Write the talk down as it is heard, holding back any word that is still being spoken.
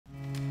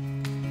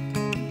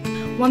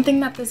One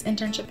thing that this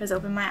internship has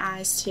opened my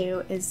eyes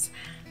to is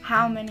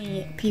how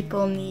many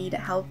people need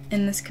help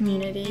in this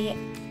community.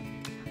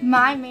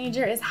 My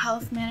major is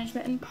health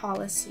management and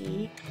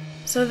policy.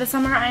 So this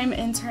summer I'm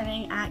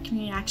interning at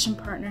Community Action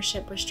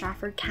Partnership with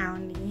Strafford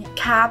County.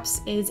 CAPS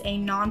is a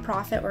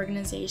nonprofit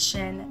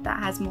organization that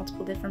has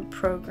multiple different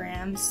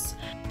programs.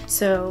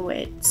 So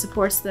it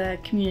supports the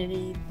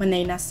community when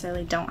they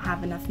necessarily don't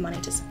have enough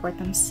money to support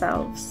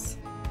themselves.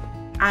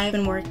 I've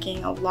been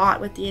working a lot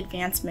with the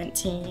advancement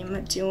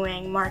team,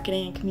 doing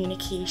marketing and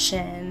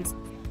communications.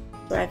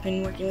 I've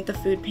been working with the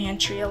food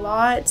pantry a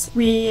lot.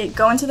 We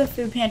go into the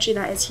food pantry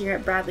that is here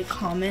at Bradley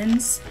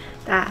Commons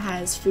that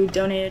has food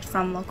donated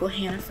from local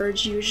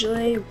Hannafords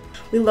usually.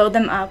 We load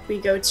them up. We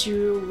go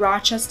to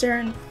Rochester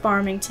and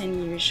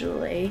Farmington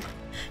usually.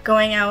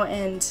 Going out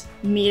and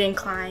meeting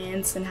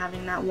clients and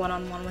having that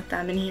one-on-one with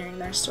them and hearing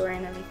their story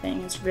and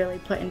everything has really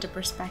put into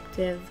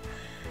perspective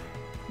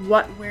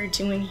what we're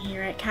doing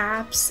here at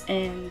CAPS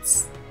and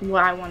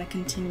what I want to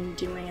continue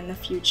doing in the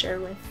future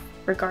with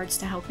regards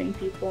to helping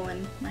people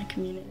in my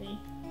community.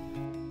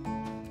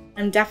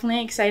 I'm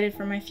definitely excited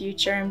for my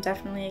future. I'm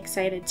definitely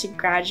excited to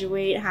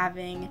graduate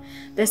having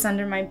this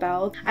under my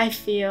belt. I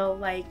feel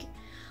like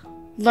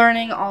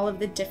learning all of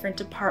the different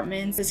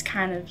departments has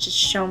kind of just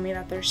shown me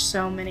that there's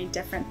so many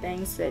different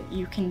things that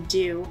you can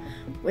do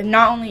with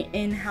not only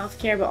in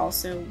healthcare but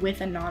also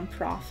with a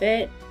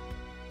nonprofit.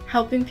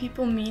 Helping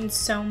people means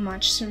so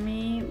much to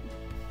me.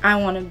 I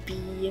want to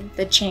be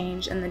the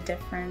change and the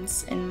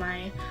difference in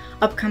my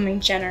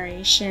upcoming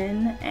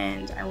generation,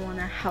 and I want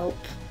to help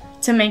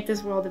to make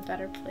this world a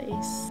better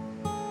place.